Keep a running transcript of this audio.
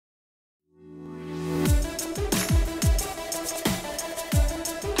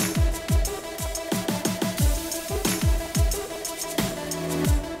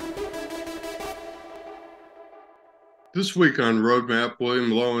This week on Roadmap,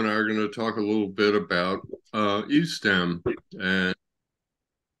 William Lowe and I are going to talk a little bit about eStim and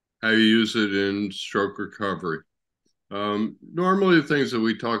how you use it in stroke recovery. Normally, the things that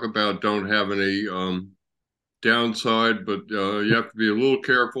we talk about don't have any downside, but you have to be a little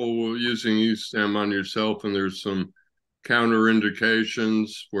careful using eStim on yourself, and there's some counter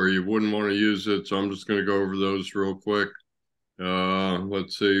indications where you wouldn't want to use it. So I'm just going to go over those real quick.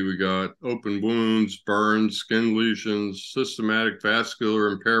 Let's see, we got open wounds, burns, skin lesions, systematic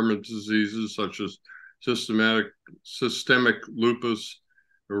vascular impairment diseases such as systemic lupus,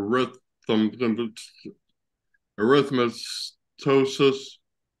 erythematosus,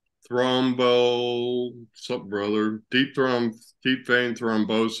 deep vein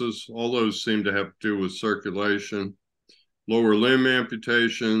thrombosis. All those seem to have to do with circulation. Lower limb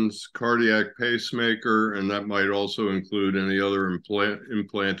amputations, cardiac pacemaker, and that might also include any other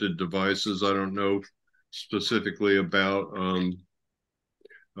implanted devices. I don't know specifically about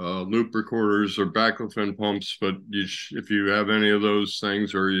loop recorders or baclofen pumps, but if you have any of those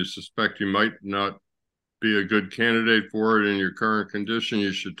things or you suspect you might not be a good candidate for it in your current condition,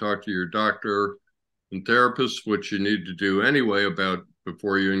 you should talk to your doctor and therapist, which you need to do anyway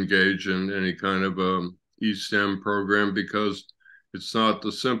before you engage in any kind of eStim program, because it's not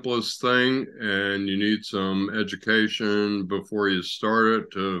the simplest thing and you need some education before you start it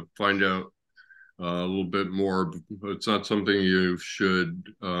to find out a little bit more. It's not something you should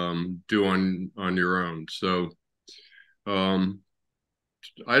do on your own. So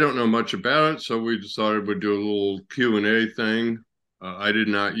I don't know much about it, so we decided we'd do a little Q&A thing. I did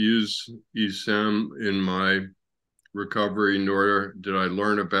not use eStim in my recovery, nor did I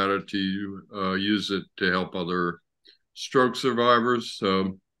learn about it to use it to help other stroke survivors.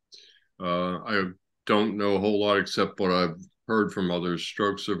 So I don't know a whole lot except what I've heard from other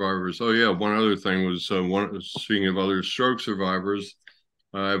stroke survivors. Oh yeah, one other thing was speaking of other stroke survivors,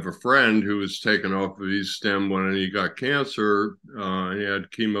 I have a friend who was taken off of eStim when he got cancer. He had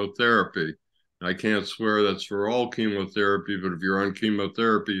chemotherapy. I can't swear that's for all chemotherapy, but if you're on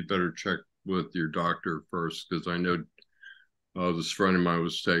chemotherapy, you better check with your doctor first, because I know this friend of mine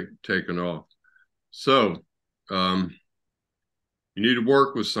was taken off. So you need to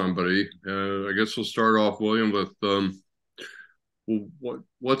work with somebody. I guess we'll start off, William, with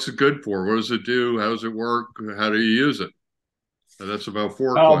what's it good for? What does it do? How does it work? How do you use it? That's about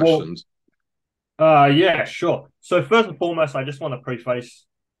four questions. Yeah, sure. So first and foremost, I just want to preface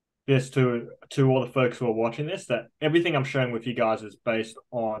this to all the folks who are watching this, that everything I'm sharing with you guys is based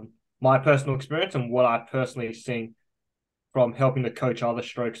on my personal experience and what I've personally seen from helping to coach other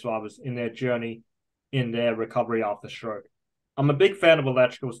stroke survivors in their journey in their recovery after stroke. I'm a big fan of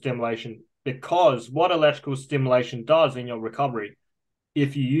electrical stimulation because what electrical stimulation does in your recovery,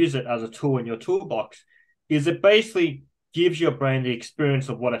 if you use it as a tool in your toolbox, is it basically gives your brain the experience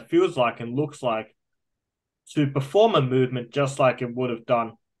of what it feels like and looks like to perform a movement just like it would have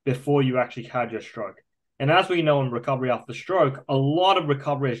done before you actually had your stroke. And as we know in recovery after stroke, a lot of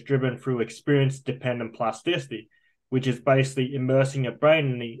recovery is driven through experience-dependent plasticity, which is basically immersing your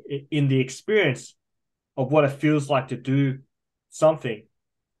brain in the experience of what it feels like to do something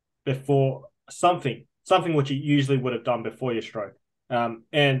before something which you usually would have done before your stroke.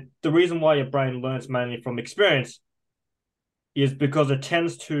 And the reason why your brain learns mainly from experience is because it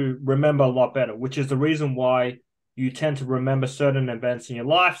tends to remember a lot better, which is the reason why you tend to remember certain events in your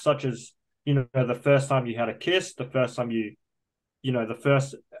life, such as, the first time you had a kiss, the first time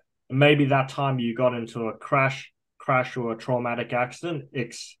maybe that time you got into a crash or a traumatic accident,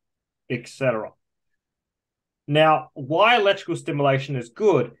 etc. Now, why electrical stimulation is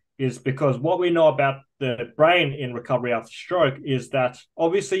good is because what we know about the brain in recovery after stroke is that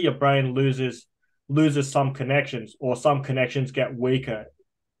obviously your brain loses some connections, or some connections get weaker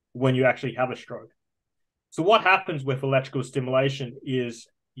when you actually have a stroke. So what happens with electrical stimulation is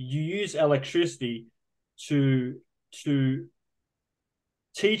you use electricity to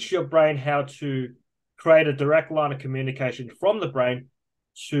teach your brain how to create a direct line of communication from the brain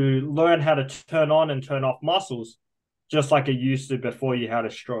to learn how to turn on and turn off muscles, just like it used to before you had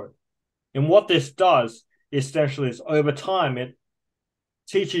a stroke. And what this does essentially is over time, it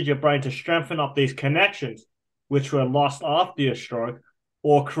teaches your brain to strengthen up these connections which were lost after your stroke,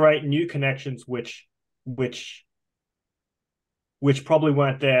 or create new connections which probably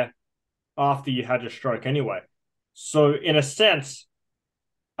weren't there after you had your stroke anyway. So in a sense,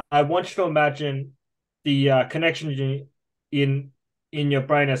 I want you to imagine the connection in your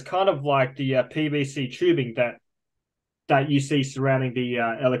brain as kind of like the PVC tubing that you see surrounding the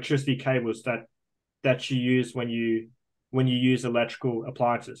electricity cables that you use when you use electrical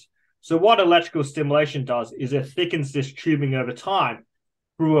appliances. So what electrical stimulation does is it thickens this tubing over time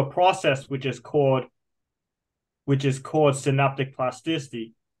through a process which is called synaptic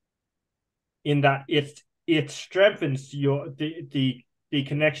plasticity, in that it strengthens the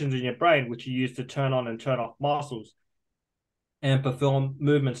connections in your brain, which you use to turn on and turn off muscles and perform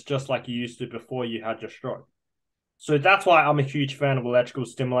movements just like you used to before you had your stroke. So that's why I'm a huge fan of electrical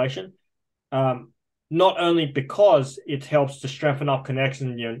stimulation. Not only because it helps to strengthen up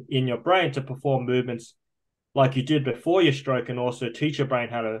connections in your brain to perform movements like you did before your stroke, and also teach your brain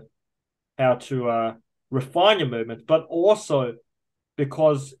how to refine your movements, but also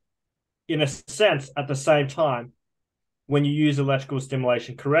because, in a sense, at the same time, when you use electrical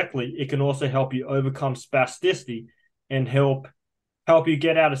stimulation correctly, it can also help you overcome spasticity and help you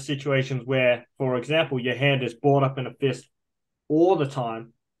get out of situations where, for example, your hand is balled up in a fist all the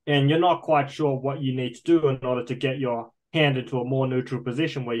time and you're not quite sure what you need to do in order to get your hand into a more neutral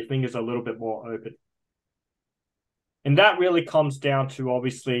position where your fingers are a little bit more open. And that really comes down to,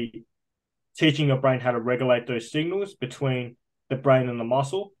 obviously, teaching your brain how to regulate those signals between the brain and the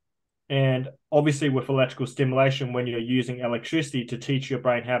muscle. And obviously with electrical stimulation, when you're using electricity to teach your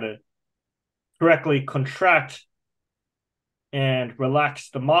brain how to correctly contract and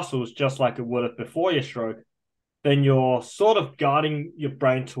relax the muscles just like it would have before your stroke, then you're sort of guiding your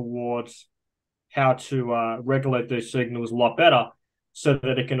brain towards how to regulate those signals a lot better so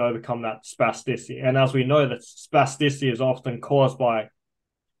that it can overcome that spasticity. And as we know, that spasticity is often caused by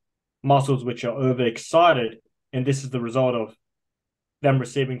muscles which are overexcited, and this is the result of them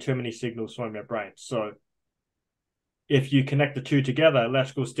receiving too many signals from your brain. So if you connect the two together,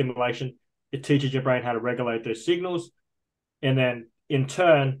 electrical stimulation, it teaches your brain how to regulate those signals. And then in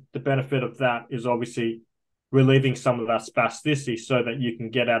turn, the benefit of that is obviously relieving some of that spasticity so that you can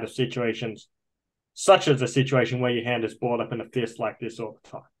get out of situations such as a situation where your hand is balled up in a fist like this all the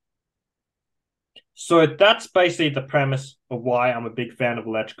time. So that's basically the premise of why I'm a big fan of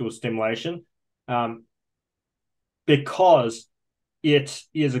electrical stimulation, because it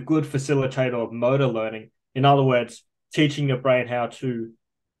is a good facilitator of motor learning. In other words, teaching your brain how to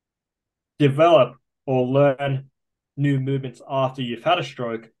develop or learn new movements after you've had a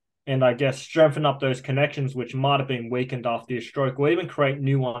stroke, and I guess strengthen up those connections which might have been weakened after your stroke, or even create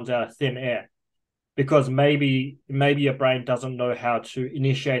new ones out of thin air. Because maybe your brain doesn't know how to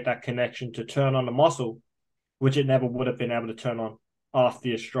initiate that connection to turn on a muscle, which it never would have been able to turn on after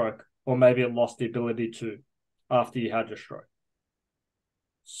your stroke, or maybe it lost the ability to after you had your stroke.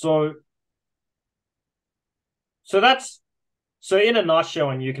 So in a nutshell,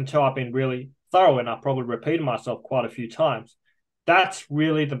 and you can tell I've been really thorough and I've probably repeated myself quite a few times, that's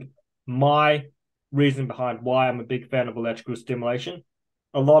really my reason behind why I'm a big fan of electrical stimulation.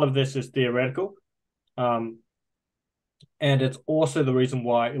 A lot of this is theoretical. And it's also the reason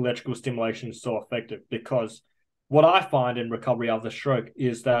why electrical stimulation is so effective, because what I find in recovery after stroke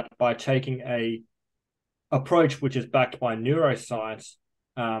is that by taking a approach which is backed by neuroscience,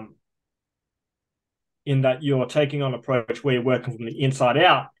 in that you're taking on an approach where you're working from the inside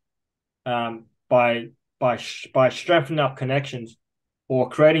out, by strengthening up connections or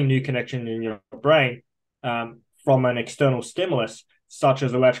creating new connections in your brain from an external stimulus, such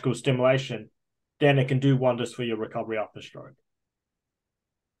as electrical stimulation, then it can do wonders for your recovery after stroke.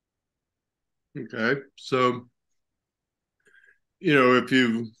 Okay. So, if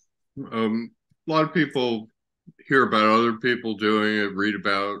you, a lot of people hear about other people doing it, read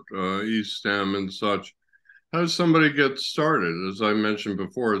about eStim and such. How does somebody get started? As I mentioned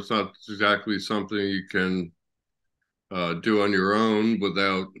before, it's not exactly something you can do on your own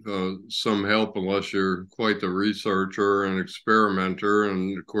without some help, unless you're quite the researcher and experimenter.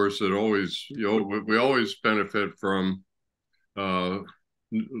 And of course, we always benefit from talking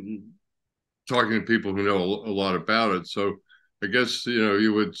to people who know a lot about it. So I guess,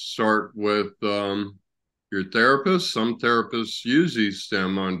 you would start with your therapist. Some therapists use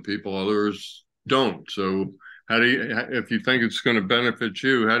eStim on people, others don't. So if you think it's going to benefit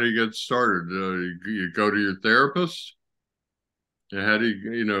you, how do you get started? You go to your therapist? And how do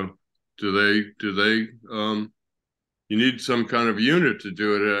do they, you need some kind of unit to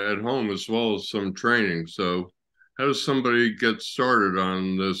do it at home as well as some training. So how does somebody get started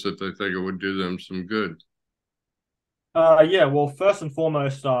on this if they think it would do them some good? Yeah, well, first and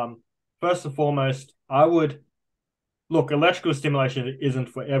foremost, I would look, electrical stimulation isn't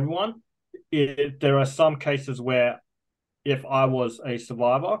for everyone. There are some cases where if I was a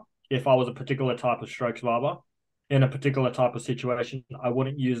survivor, if I was a particular type of stroke survivor in a particular type of situation, I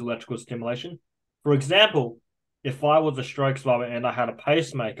wouldn't use electrical stimulation. For example, if I was a stroke survivor and I had a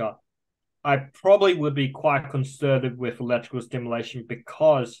pacemaker, I probably would be quite conservative with electrical stimulation,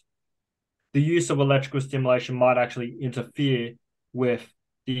 because the use of electrical stimulation might actually interfere with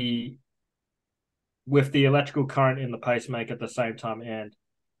the electrical current in the pacemaker at the same time, and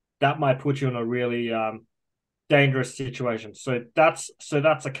that might put you in a really dangerous situation. So that's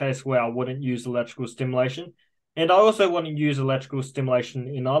a case where I wouldn't use electrical stimulation. And I also wouldn't use electrical stimulation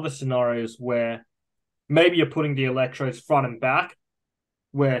in other scenarios where maybe you're putting the electrodes front and back,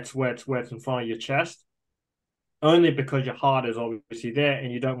 where it's in front of your chest, only because your heart is obviously there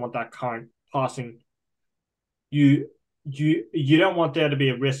and you don't want that current passing. You don't want there to be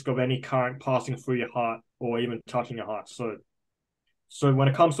a risk of any current passing through your heart or even touching your heart. So when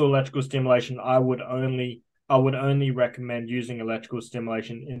it comes to electrical stimulation, I would only recommend using electrical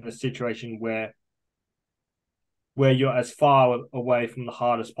stimulation in a situation where you're as far away from the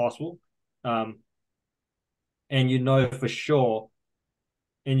heart as possible, and you know for sure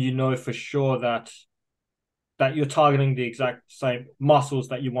that you're targeting the exact same muscles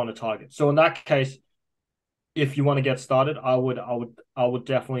that you want to target. So in that case, if you want to get started, I would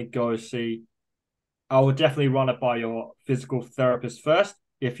definitely run it by your physical therapist first.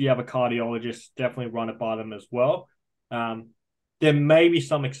 If you have a cardiologist, definitely run it by them as well. There may be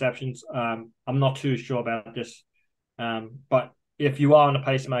some exceptions. I'm not too sure about this. But if you are on a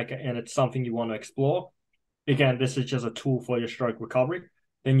pacemaker and it's something you want to explore, again, this is just a tool for your stroke recovery,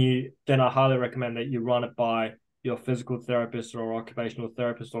 then I highly recommend that you run it by your physical therapist or occupational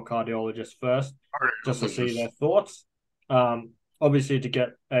therapist or cardiologist first, just to see their thoughts. Obviously, to get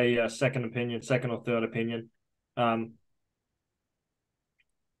a second or third opinion,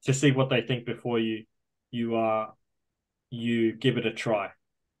 to see what they think before you give it a try.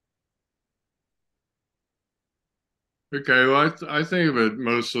 Okay, well, I think of it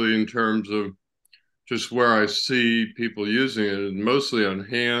mostly in terms of just where I see people using it, mostly on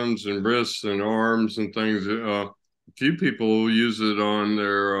hands and wrists and arms and things. A few people use it on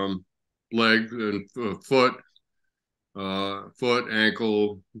their leg and foot,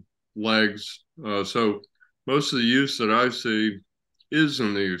 ankle, legs. So most of the use that I see is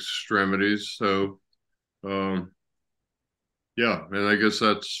in the extremities. So, yeah, and I guess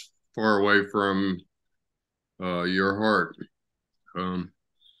that's far away from your heart.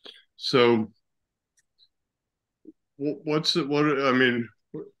 So what's it? What I mean,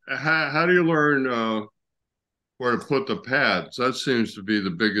 how do you learn where to put the pads? That seems to be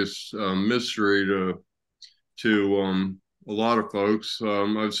the biggest mystery to a lot of folks.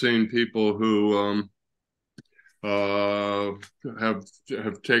 I've seen people who have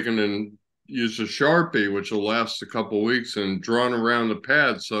taken and used a Sharpie, which will last a couple of weeks, and drawn around the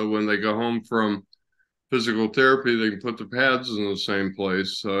pads. So when they go home from physical therapy, they can put the pads in the same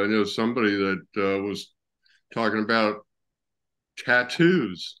place. I know somebody that was talking about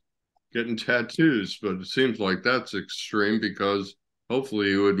getting tattoos, but it seems like that's extreme because hopefully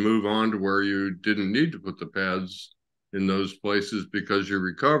you would move on to where you didn't need to put the pads in those places because you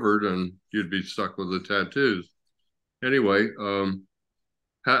recovered and you'd be stuck with the tattoos. Anyway,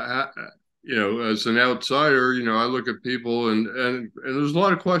 as an outsider, I look at people and there's a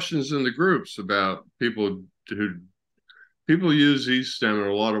lot of questions in the groups about people use eStim in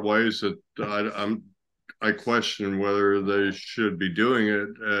a lot of ways that I question whether they should be doing it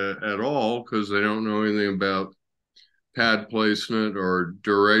at all because they don't know anything about pad placement or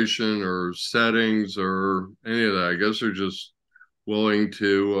duration or settings or any of that. I guess they're just willing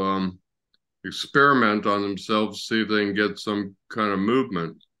to experiment on themselves, see if they can get some kind of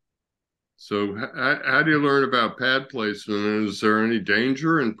movement. So how do you learn about pad placement? And is there any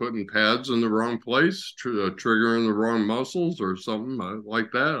danger in putting pads in the wrong place, triggering the wrong muscles or something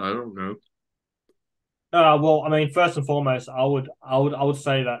like that? I don't know. Well, I mean, first and foremost, I would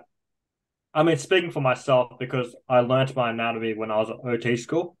say that, I mean, speaking for myself, because I learned my anatomy when I was at OT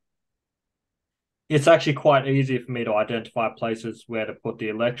school, it's actually quite easy for me to identify places where to put the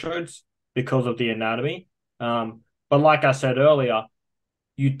electrodes because of the anatomy. But like I said earlier,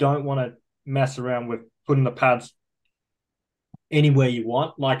 you don't want to mess around with putting the pads anywhere you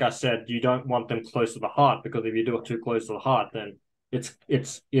want. Like I said, you don't want them close to the heart because if you do it too close to the heart, then it's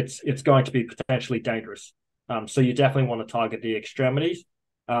going to be potentially dangerous. So you definitely want to target the extremities.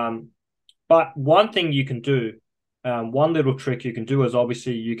 But one thing you can do, one little trick you can do is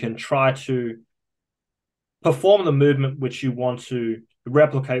obviously you can try to perform the movement which you want to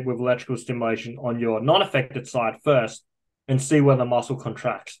replicate with electrical stimulation on your non-affected side first and see where the muscle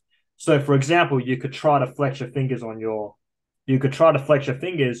contracts. So for example, you could try to flex your fingers on your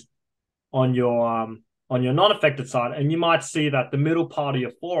non-affected side, and you might see that the middle part of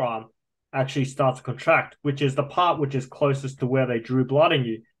your forearm actually starts to contract, which is the part which is closest to where they drew blood in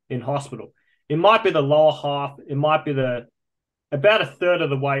you in hospital. It might be the lower half, it might be the about a third of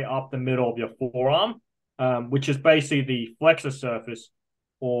the way up the middle of your forearm, which is basically the flexor surface,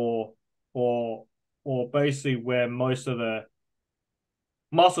 or or or basically where most of the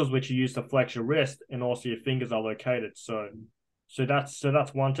muscles which you use to flex your wrist and also your fingers are located. So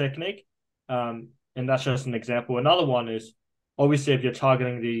that's one technique, and that's just an example. Another one is obviously if you're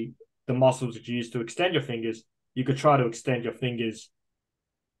targeting the muscles that you use to extend your fingers, you could try to extend your fingers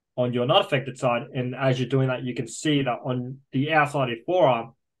on your not affected side, and as you're doing that, you can see that on the outside of your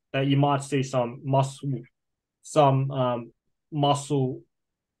forearm that you might see some muscle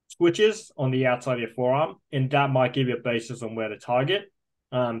switches on the outside of your forearm, and that might give you a basis on where to target.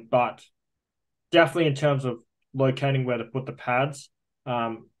 But definitely in terms of locating where to put the pads,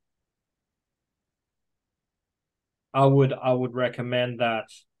 I would recommend that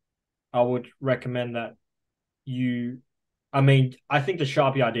you. I mean, I think the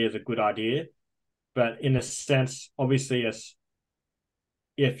Sharpie idea is a good idea, but in a sense, obviously, as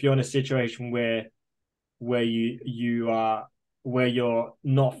if you're in a situation where you are where you're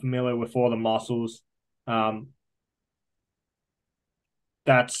not familiar with all the muscles, um,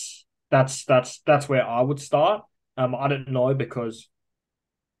 that's where I would start. I don't know because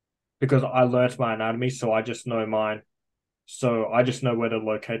I learnt my anatomy, so I just know mine. So I just know where to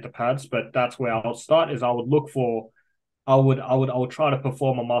locate the pads. But that's where I'll start. Is I would look for, I would try to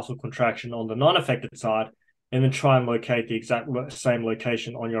perform a muscle contraction on the non-affected side, and then try and locate the exact same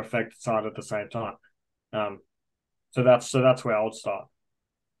location on your affected side at the same time. Um, so that's where I would start.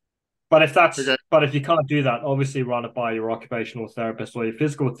 Okay. But if you can't do that, obviously run it by your occupational therapist or your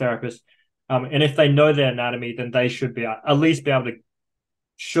physical therapist. And if they know their anatomy, then they should be at least be able to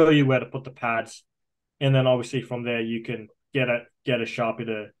show you where to put the pads, and then obviously from there you can get a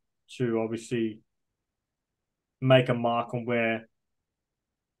Sharpie to obviously make a mark on where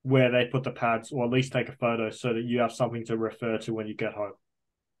they put the pads, or at least take a photo so that you have something to refer to when you get home.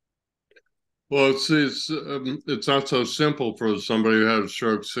 Well, it's not so simple for somebody who had a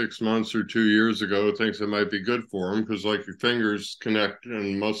stroke 6 months or 2 years ago who thinks it might be good for them, because like your fingers connect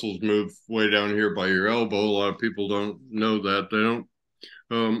and muscles move way down here by your elbow. A lot of people don't know that. They don't.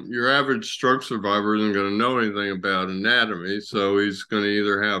 Your average stroke survivor isn't going to know anything about anatomy, so he's going to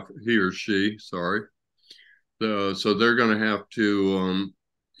either have he or she, sorry. So they're going to have to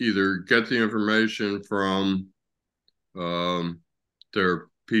either get the information from um, their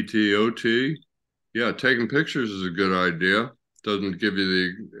PTOT. Yeah, taking pictures is a good idea. Doesn't give you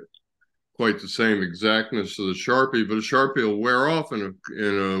the quite the same exactness of the Sharpie, but a Sharpie will wear off in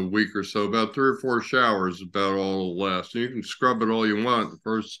a week or so. About 3 or 4 showers is about all it'll last. And you can scrub it all you want the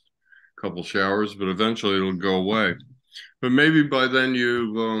first couple showers, but eventually it'll go away. But maybe by then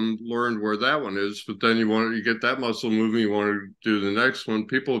you've learned where that one is. But then you get that muscle moving. You want to do the next one.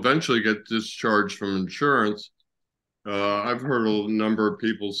 People eventually get discharged from insurance. I've heard a number of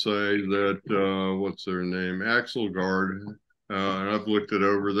people say that what's their name, Axel Guard, and I've looked it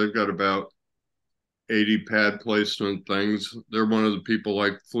over. They've got about 80 pad placement things. They're one of the people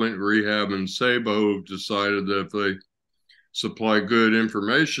like Flint Rehab and Sabo who've decided that if they supply good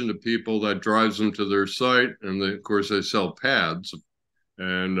information to people, that drives them to their site. And of course, they sell pads.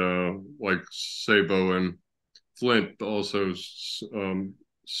 And like Sabo and Flint also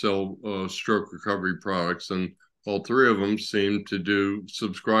sell stroke recovery products. And all three of them seem to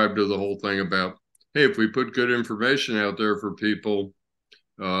subscribe to the whole thing about, hey, if we put good information out there for people,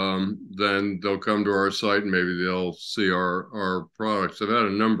 then they'll come to our site and maybe they'll see our products. I've had a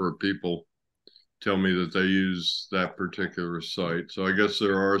number of people tell me that they use that particular site. So I guess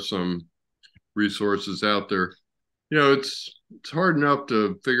there are some resources out there. It's hard enough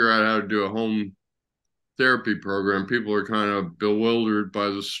to figure out how to do a home therapy program. People are kind of bewildered by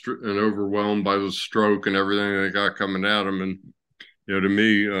and overwhelmed by the stroke and everything they got coming at them. And to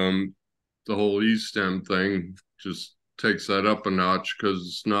me, the whole eStim thing just takes that up a notch because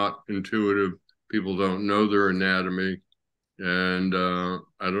it's not intuitive. People don't know their anatomy, and I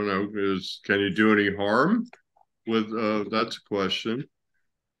don't know. Can you do any harm with? That's a question.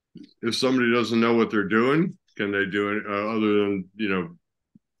 If somebody doesn't know what they're doing, can they do it other than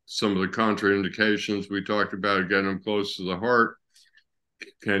some of the contraindications we talked about, getting them close to the heart?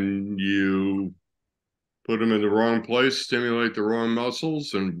 Can you put them in the wrong place, stimulate the wrong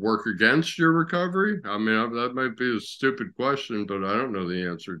muscles, and work against your recovery? I mean, that might be a stupid question, but I don't know the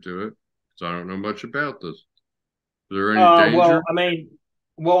answer to it because I don't know much about this. Is there any Uh, danger?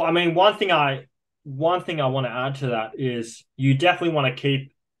 well, I mean, one thing I want to add to that is you definitely want to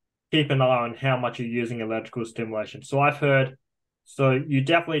keep an eye on how much you're using electrical stimulation. So you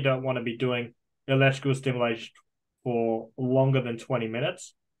definitely don't want to be doing electrical stimulation for longer than 20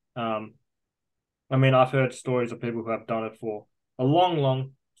 minutes. Um, I mean, I've heard stories of people who have done it for a long,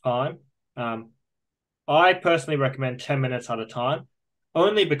 long time. I personally recommend 10 minutes at a time,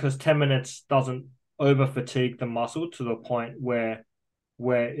 only because 10 minutes doesn't over fatigue the muscle to the point where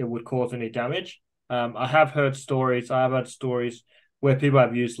it would cause any damage. I have heard stories. I have heard stories where people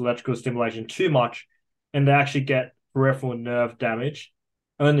have used electrical stimulation too much, and they actually get peripheral nerve damage,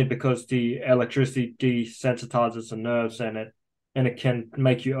 only because the electricity desensitizes the nerves, and it can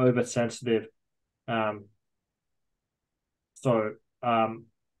make you oversensitive. Um, so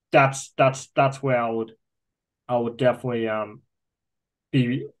that's where I would definitely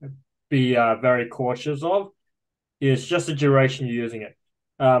be very cautious of, is just the duration you're using it.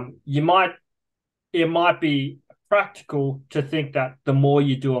 You might It might be practical to think that the more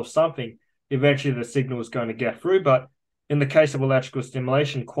you do of something, eventually the signal is going to get through. But in the case of electrical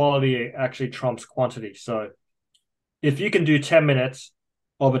stimulation, quality actually trumps quantity. So if you can do 10 minutes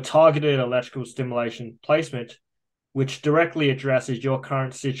of a targeted electrical stimulation placement, which directly addresses your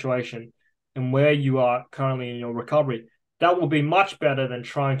current situation and where you are currently in your recovery, that will be much better than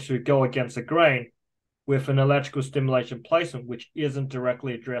trying to go against the grain with an electrical stimulation placement, which isn't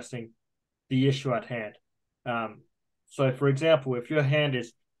directly addressing the issue at hand. So, for example, if your hand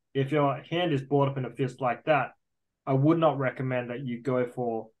is brought up in a fist like that, I would not recommend that you go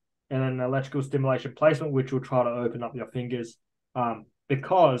for an electrical stimulation placement, which will try to open up your fingers,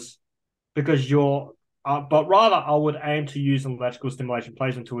 because you're. But rather, I would aim to use an electrical stimulation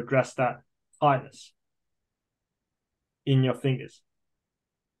placement to address that tightness in your fingers.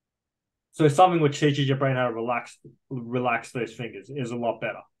 So something which teaches your brain how to relax those fingers is a lot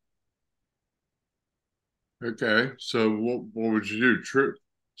better. Okay, so what would you do?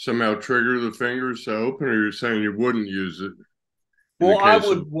 Somehow trigger the fingers to open, or you're saying you wouldn't use it in the case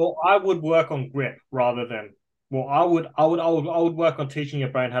of? I would work on grip rather than. I would work on teaching your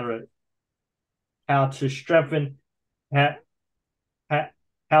brain how to strengthen, how,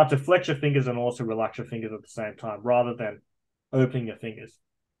 how to flex your fingers and also relax your fingers at the same time, rather than opening your fingers.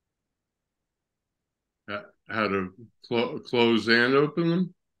 How to close and open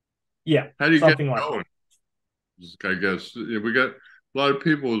them? Yeah, How do you get something like going? that. I guess we got a lot of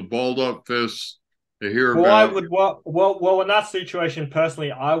people with balled up fists. They hear Well, I about. would in that situation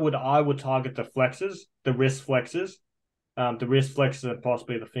personally, I would target the flexors, the wrist flexors and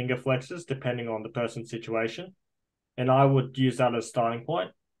possibly the finger flexors, depending on the person's situation. And I would use that as a starting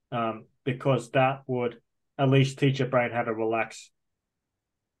point, because that would at least teach your brain how to relax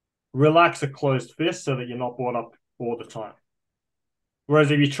a closed fist so that you're not brought up all the time.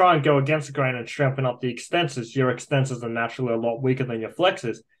 Whereas if you try and go against the grain and strengthen up the extensors, your extensors are naturally a lot weaker than your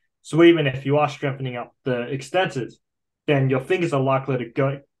flexors. So even if you are strengthening up the extensors, then your fingers are likely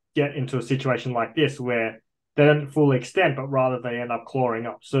to get into a situation like this where they don't fully extend, but rather they end up clawing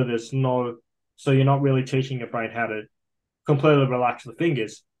up. So you're not really teaching your brain how to completely relax the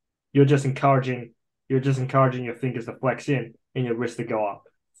fingers. You're just encouraging your fingers to flex in and your wrist to go up.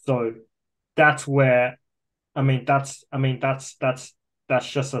 So that's where, that's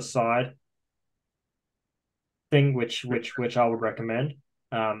just a side thing which I would recommend.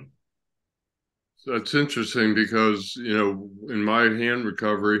 So it's interesting because, in my hand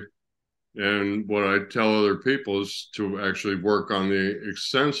recovery, and what I tell other people is to actually work on the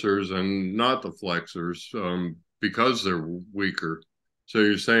extensors and not the flexors, because they're weaker. So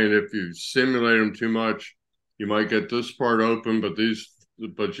you're saying if you stimulate them too much, you might get this part open, but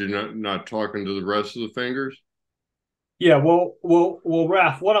you're not talking to the rest of the fingers. Yeah,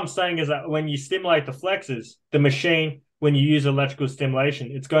 Ralph, what I'm saying is that when you stimulate the flexors, the machine, when you use electrical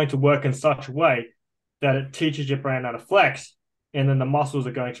stimulation, it's going to work in such a way that it teaches your brain how to flex, and then the muscles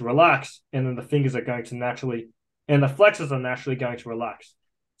are going to relax, and then the fingers are going to and the flexors are naturally going to relax.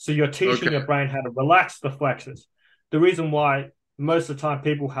 So you're teaching your brain how to relax the flexors. The reason why most of the time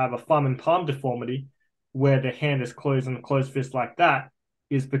people have a thumb and palm deformity, where their hand is closed in a closed fist like that,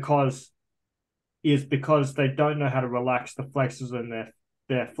 is because they don't know how to relax the flexors and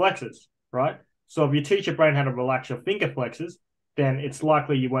their flexors, right? So if you teach your brain how to relax your finger flexors, then it's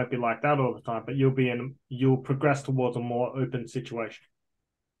likely you won't be like that all the time, but you'll progress towards a more open situation.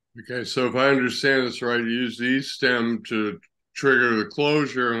 Okay, so if I understand this right, you use the eStim to trigger the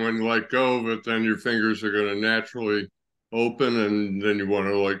closure, and when you let go of it, then your fingers are going to naturally open, and then you want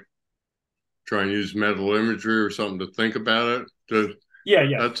to try and use mental imagery or something to think about it.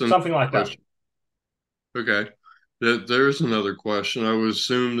 That's something like that. Okay. There's another question. I would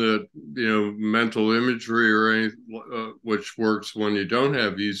assume that, mental imagery or any, which works when you don't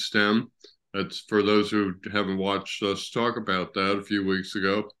have eStim. That's for those who haven't watched us talk about that a few weeks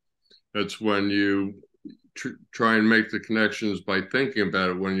ago. That's when you try and make the connections by thinking about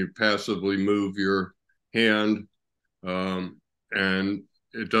it, when you passively move your hand, and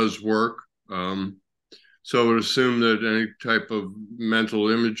it does work. So I would assume that any type of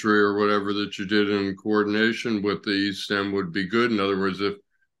mental imagery or whatever that you did in coordination with the eStim would be good. In other words,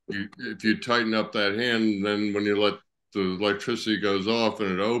 if you tighten up that hand, then when you let the electricity goes off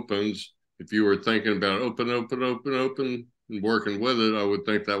and it opens, if you were thinking about open, open, open, open, and working with it, I would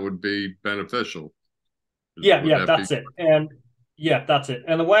think that would be beneficial. Would Yeah, that be? that's it. And yeah, that's it.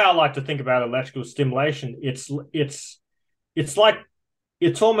 And the way I like to think about electrical stimulation, it's like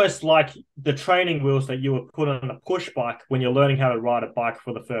it's almost like the training wheels that you would put on a push bike when you're learning how to ride a bike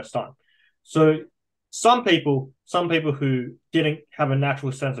for the first time. So some people who didn't have a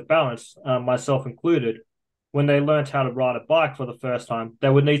natural sense of balance, myself included, when they learned how to ride a bike for the first time, they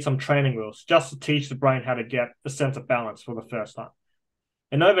would need some training wheels just to teach the brain how to get a sense of balance for the first time.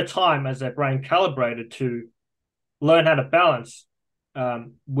 And over time, as their brain calibrated to learn how to balance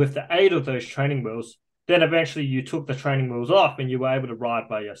with the aid of those training wheels, then eventually you took the training wheels off and you were able to ride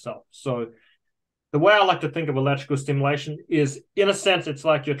by yourself. So the way I like to think of electrical stimulation is, in a sense, it's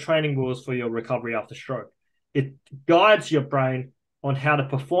like your training wheels for your recovery after stroke. It guides your brain on how to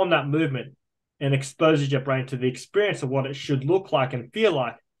perform that movement and exposes your brain to the experience of what it should look like and feel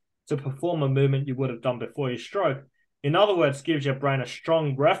like to perform a movement you would have done before your stroke. In other words, gives your brain a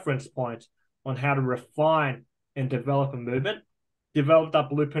strong reference point on how to refine and develop a movement, develop that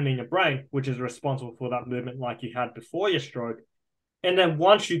blueprint in your brain, which is responsible for that movement like you had before your stroke. And then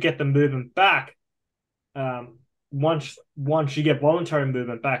once you get the movement back, once you get voluntary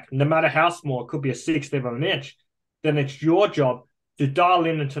movement back, no matter how small, it could be a 1/16 of an inch, then it's your job to dial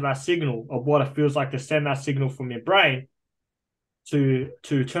in into that signal of what it feels like to send that signal from your brain to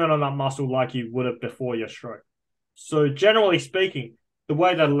turn on that muscle like you would have before your stroke. So generally speaking, the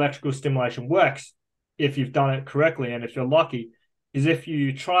way that electrical stimulation works, if you've done it correctly and if you're lucky, is if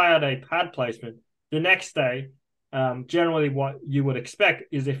you try out a pad placement, the next day, generally what you would expect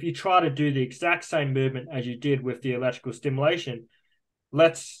is if you try to do the exact same movement as you did with the electrical stimulation,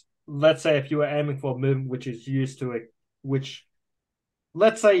 let's say if you were aiming for a movement which is used to it, which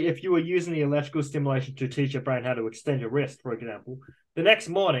let's say if you were using the electrical stimulation to teach your brain how to extend your wrist, for example, the next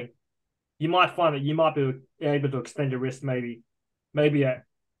morning you might find that you might be able to extend your wrist maybe a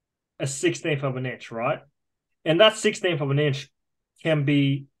 1/16 of an inch, right? And that 1/16 of an inch can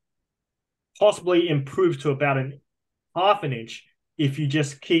be possibly improved to about an half an inch if you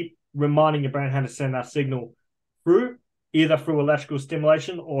just keep reminding your brain how to send that signal through, either through electrical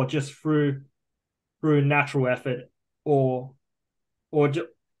stimulation or just through natural effort, or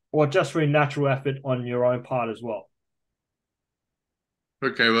just through natural effort on your own part as well.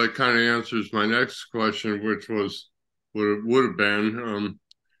 Okay, well, that kind of answers my next question, which was what it would have been.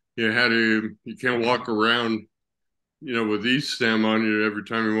 You can't walk around, with eStim on you every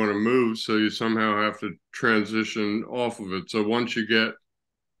time you want to move, so you somehow have to transition off of it. So once you get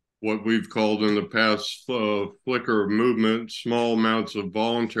what we've called in the past flicker of movement, small amounts of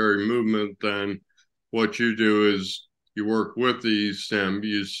voluntary movement, then what you do is you work with the eStim.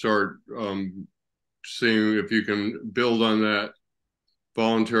 You start seeing if you can build on that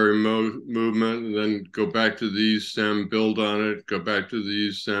voluntary movement, and then go back to the eStim, build on it, go back to the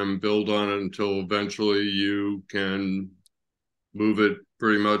eStim, build on it until eventually you can move it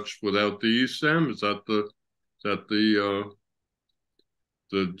pretty much without the eStim. Is that the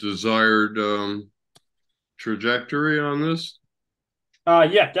desired trajectory on this?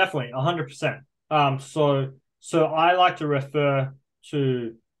 Yeah, definitely, 100%. So I like to refer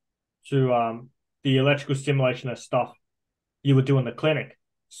to the electrical stimulation as stuff you would do in the clinic.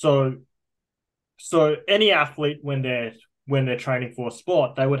 So any athlete when they're training for a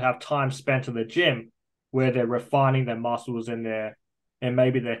sport, they would have time spent in the gym where they're refining their muscles and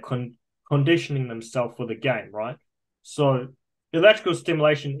maybe they're conditioning themselves for the game, right? So electrical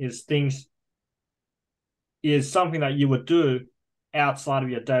stimulation is something that you would do outside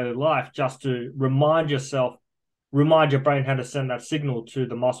of your daily life just to remind your brain how to send that signal to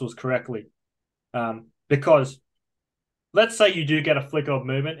the muscles correctly. Because let's say you do get a flicker of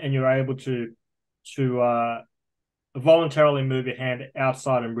movement and you're able to voluntarily move your hand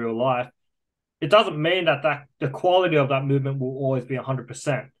outside in real life, it doesn't mean that the quality of that movement will always be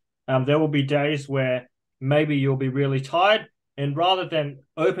 100%. There will be days where maybe you'll be really tired, and rather than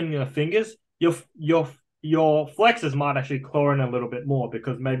opening your fingers, your flexors might actually claw in a little bit more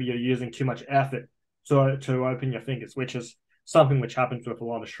because maybe you're using too much effort to open your fingers, which is something which happens with a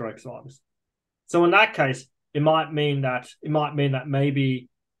lot of stroke survivors. So in that case, it might mean that maybe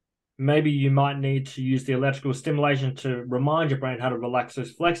you might need to use the electrical stimulation to remind your brain how to relax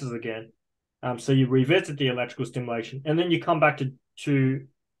those flexors again. So you revisit the electrical stimulation, and then you come back to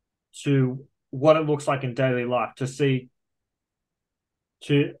what it looks like in daily life to see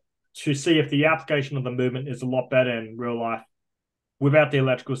to see if the application of the movement is a lot better in real life without the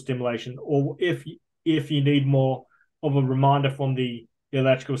electrical stimulation, or if you need more of a reminder from the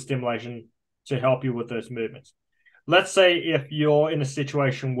electrical stimulation to help you with those movements. Let's say if you're in a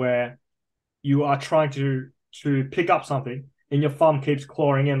situation where you are trying to pick up something and your thumb keeps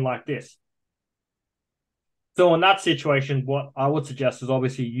clawing in like this. So in that situation, what I would suggest is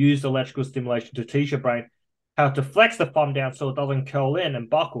obviously use electrical stimulation to teach your brain how to flex the thumb down so it doesn't curl in and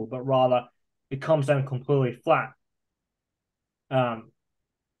buckle, but rather it comes down completely flat.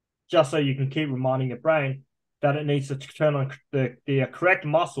 Just so you can keep reminding your brain that it needs to turn on the correct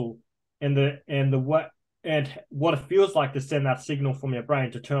muscle and what it feels like to send that signal from your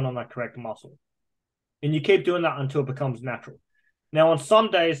brain to turn on that correct muscle. And you keep doing that until it becomes natural. Now, on some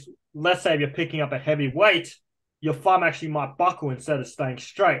days, let's say if you're picking up a heavy weight, your thumb actually might buckle instead of staying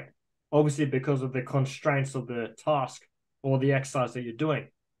straight, obviously because of the constraints of the task or the exercise that you're doing.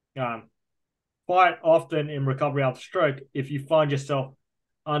 Quite often in recovery after stroke, if you find yourself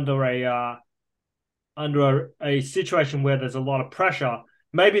under a situation where there's a lot of pressure,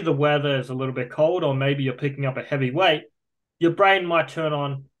 maybe the weather is a little bit cold, or maybe you're picking up a heavy weight, your brain might turn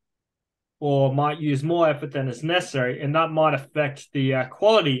on or might use more effort than is necessary, and that might affect the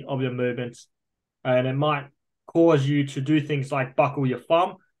quality of your movements, and it might cause you to do things like buckle your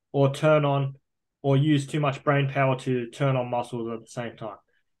thumb or turn on or use too much brain power to turn on muscles at the same time.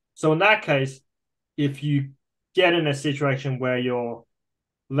 So in that case, if you get in a situation where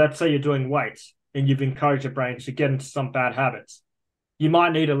let's say you're doing weights and you've encouraged your brain to get into some bad habits, you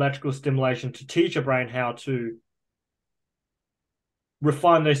might need electrical stimulation to teach your brain how to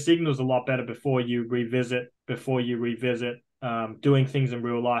refine those signals a lot better before you revisit doing things in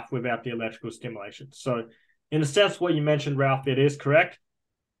real life without the electrical stimulation. So in a sense, what you mentioned, Ralph, it is correct.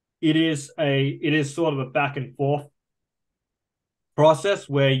 It is sort of a back and forth process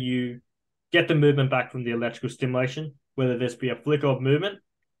where you get the movement back from the electrical stimulation, whether this be a flicker of movement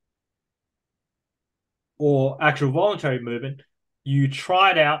or actual voluntary movement. You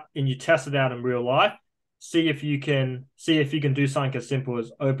try it out and you test it out in real life. See if you can do something as simple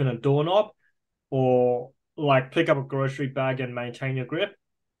as open a doorknob, or like pick up a grocery bag and maintain your grip.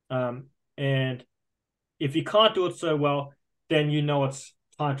 And if you can't do it so well, then you know it's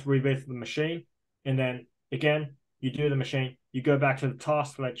time to revisit the machine. And then again, you do the machine, you go back to the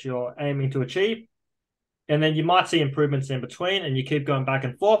task that you're aiming to achieve. And then you might see improvements in between, and you keep going back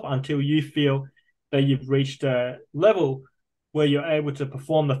and forth until you feel that you've reached a level where you're able to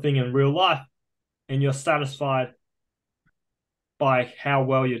perform the thing in real life and you're satisfied by how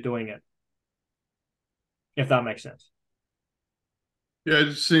well you're doing it, if that makes sense. Yeah,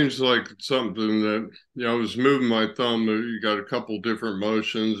 it seems like something that, I was moving my thumb. You got a couple different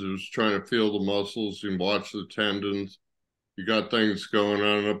motions. It was trying to feel the muscles. You can watch the tendons. You got things going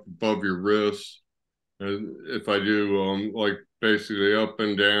on up above your wrist. And if I do like basically up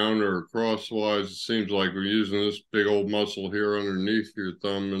and down or crosswise, it seems like we're using this big old muscle here underneath your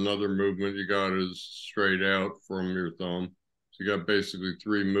thumb. Another movement you got is straight out from your thumb. So you got basically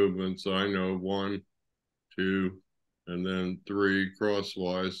three movements. I know 1, 2, and then 3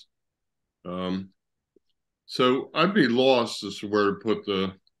 crosswise. So I'd be lost as to where to put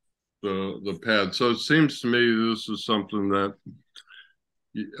the pad. So it seems to me this is something that,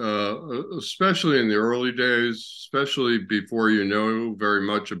 especially in the early days, especially before you know very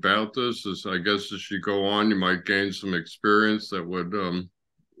much about this, I guess as you go on, you might gain some experience that would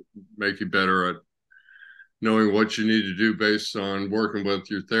make you better at knowing what you need to do based on working with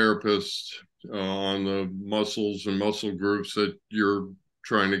your therapist on the muscles and muscle groups that you're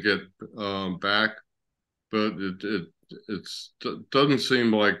trying to get back. But it doesn't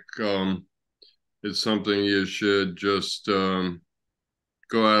seem like it's something you should just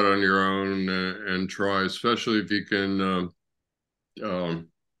go out on your own and try, especially if you can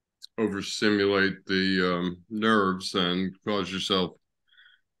overstimulate the nerves and cause yourself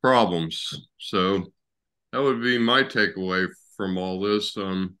problems. So that would be my takeaway from all this.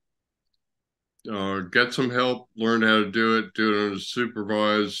 Get some help, learn how to do it in a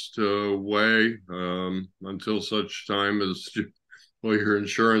supervised way until such time as your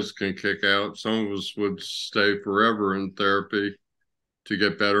insurance can kick out. Some of us would stay forever in therapy to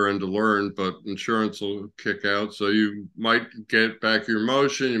get better and to learn, but insurance will kick out. So you might get back your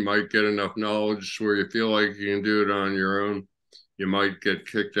motion. You might get enough knowledge where you feel like you can do it on your own. You might get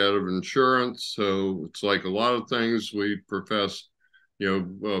kicked out of insurance. So it's like a lot of things we profess,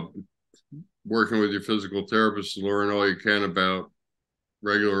 working with your physical therapist to learn all you can about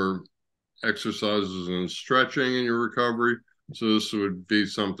regular exercises and stretching in your recovery. So this would be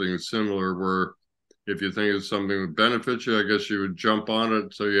something similar where if you think it's something that benefits you, I guess you would jump on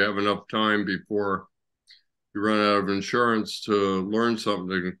it so you have enough time before you run out of insurance to learn something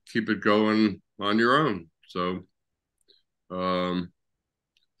to keep it going on your own. So, um,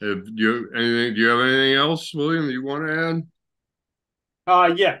 if you anything, do you have anything else, William, you want to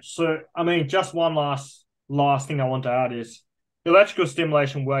add? Yeah. So I mean, just one last thing I want to add is electrical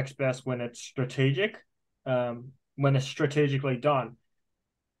stimulation works best when it's strategic, when it's strategically done.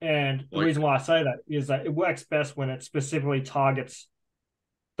 And the Like, reason why I say that is that it works best when it specifically targets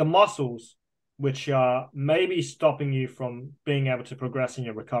the muscles which are maybe stopping you from being able to progress in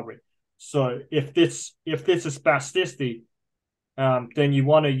your recovery. So if this is spasticity, then you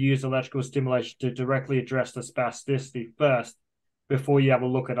want to use electrical stimulation to directly address the spasticity first before you have a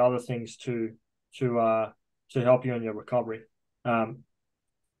look at other things to help you in your recovery. Um,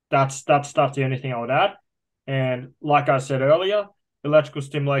 that's the only thing I would add. And like I said earlier, electrical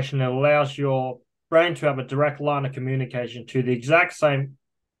stimulation allows your brain to have a direct line of communication to the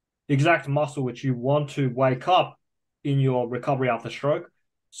exact muscle which you want to wake up in your recovery after stroke,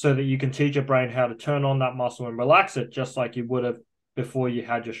 so that you can teach your brain how to turn on that muscle and relax it just like you would have before you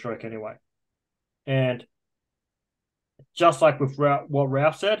had your stroke anyway. And just like with what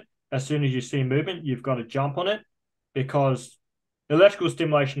Ralph said, as soon as you see movement, you've got to jump on it, because electrical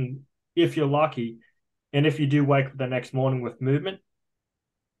stimulation, if you're lucky, and if you do wake up the next morning with movement,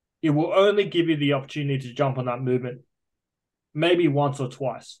 it will only give you the opportunity to jump on that movement maybe once or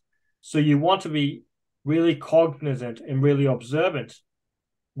twice. So you want to be really cognizant and really observant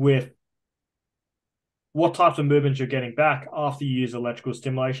with what types of movements you're getting back after you use electrical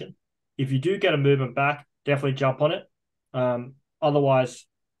stimulation. If you do get a movement back, definitely jump on it. Otherwise,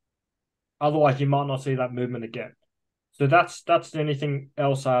 you might not see that movement again. So that's anything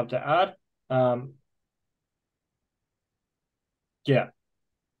else I have to add. Yeah.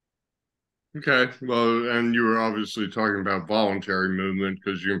 okay, well, and you were obviously talking about voluntary movement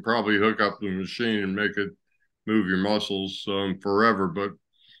because you can probably hook up the machine and make it move your muscles forever. But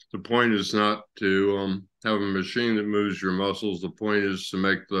the point is not to have a machine that moves your muscles. The point is to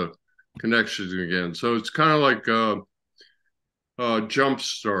make the connections again. So it's kind of like a jump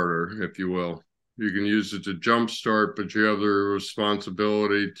starter, if you will. You can use it to jump start, but you have the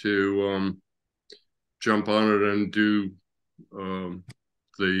responsibility to jump on it and do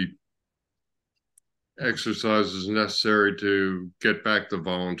the exercises necessary to get back the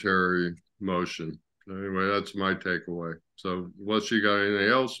voluntary motion. Anyway, that's my takeaway. So, unless you got anything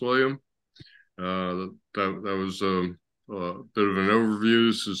else, William, that was a bit of an overview.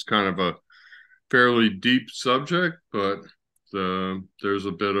 This is kind of a fairly deep subject, but there's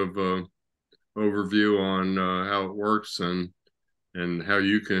a bit of a overview on how it works and how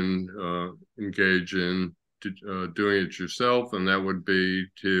you can engage in doing it yourself, and that would be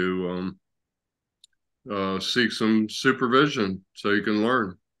to seek some supervision so you can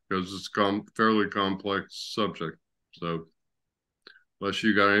learn, because it's fairly complex subject. So, unless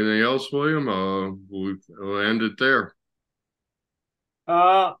you got anything else, William, we'll end it there.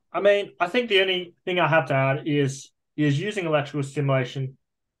 I mean, I think the only thing I have to add is using electrical stimulation.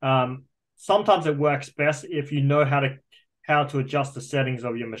 Sometimes it works best if you know how to adjust the settings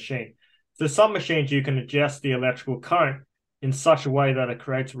of your machine. So some machines you can adjust the electrical current in such a way that it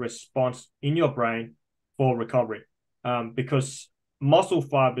creates a response in your brain for recovery. Because muscle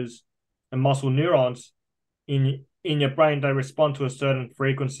fibers and muscle neurons in your brain, they respond to a certain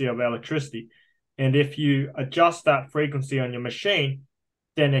frequency of electricity. And if you adjust that frequency on your machine,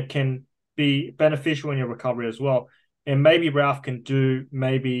 then it can be beneficial in your recovery as well. And maybe Ralph can do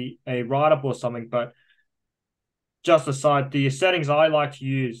maybe a write-up or something, but just aside, the settings I like to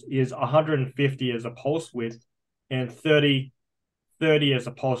use is 150 as a pulse width and 30 as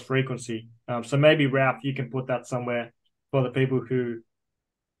a pulse frequency. So maybe Ralph, you can put that somewhere for the people who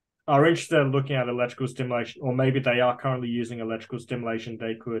are interested in looking at electrical stimulation, or maybe they are currently using electrical stimulation.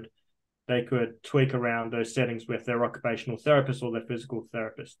 They could tweak around those settings with their occupational therapist or their physical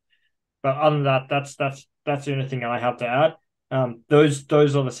therapist. But other than that, that's the only thing I have to add. Those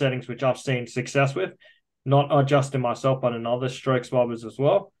are the settings which I've seen success with, not just in myself, but in other stroke survivors as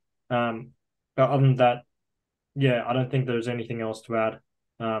well. But other than that, yeah, I don't think there's anything else to add.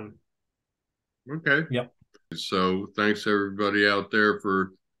 Okay. Yep. So, thanks everybody out there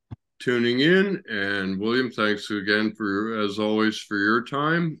for tuning in, and William, thanks again as always for your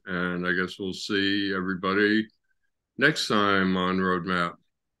time, and I guess we'll see everybody next time on Roadmap.